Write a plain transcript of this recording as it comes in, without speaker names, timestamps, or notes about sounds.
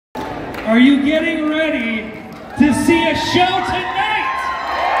Are you getting ready to see a show tonight?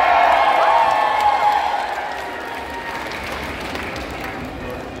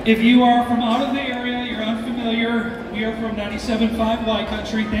 If you are from out of the area, you're unfamiliar, we are from 97.5 Y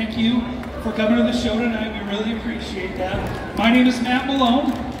Country. Thank you for coming to the show tonight. We really appreciate that. My name is Matt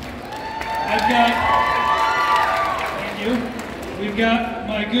Malone. Thank you. We've got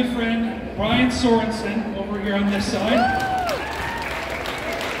my good friend Brian Sorensen over here on this side.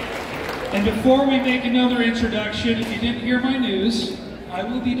 And before we make another introduction, if you didn't hear my news, I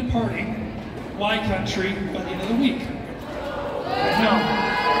will be departing Y Country by the end of the week. No.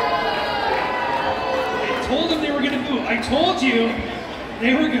 I told them they were going to move. I told you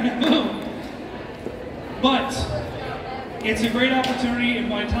they were going to move. But it's a great opportunity, and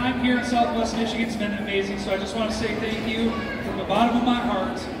my time here in Southwest Michigan has been amazing, so I just want to say thank you from the bottom of my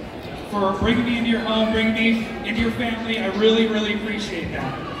heart for bringing me into your home, bringing me into your family. I really, really appreciate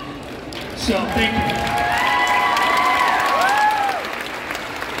that. So, thank you.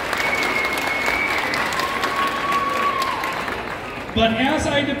 But as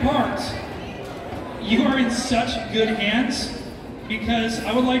I depart, you are in such good hands, because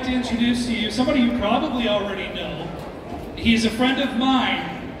I would like to introduce to you somebody you probably already know. He's a friend of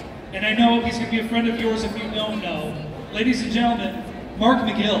mine, and I know he's going to be a friend of yours if you don't know. Ladies and gentlemen, Mark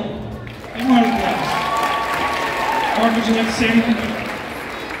McGill. And Mark, would you like to say anything?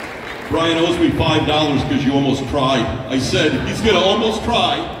 Brian owes me $5 because you almost cried. I said, he's going to almost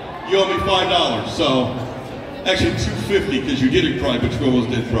cry. You owe me $5. So, actually $2.50 because you didn't cry, but you almost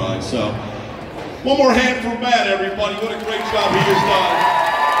did cry. So, one more hand for Matt, everybody. What a great job he has done.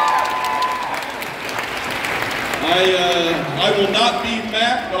 I will not be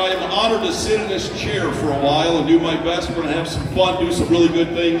Matt, but I am honored to sit in this chair for a while and do my best. We're going to have some fun, do some really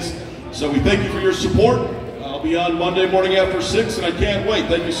good things. So we thank you for your support. I'll be on Monday morning after 6, and I can't wait.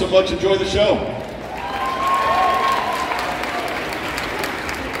 Thank you so much. Enjoy the show.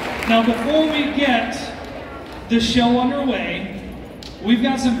 Now, before we get the show underway, we've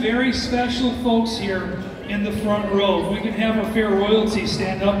got some very special folks here in the front row. If we can have our fair royalty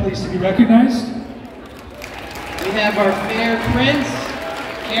stand up, please, to be recognized. We have our fair prince,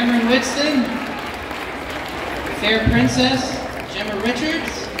 Cameron Whitson, fair princess, Gemma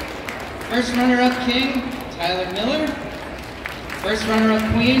Richards, first runner-up king, Tyler Miller, first runner-up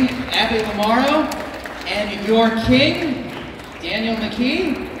queen, Abby Lamaro, and your king, Daniel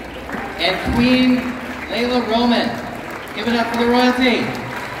McKee, and Queen Layla Roman. Give it up for the royalty.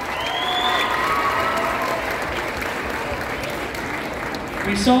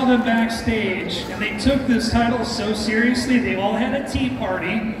 We saw them backstage, and they took this title so seriously. They all had a tea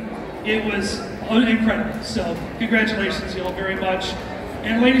party. It was incredible. So, congratulations, you all, very much.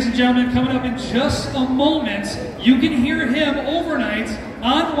 And ladies and gentlemen, coming up in just a moment, you can hear him overnight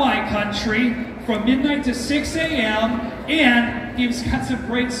on Y Country from midnight to 6 a.m. And he's got some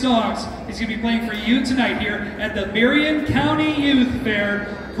great songs he's going to be playing for you tonight here at the Marion County Youth Fair.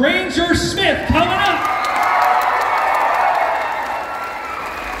 Granger Smith coming up.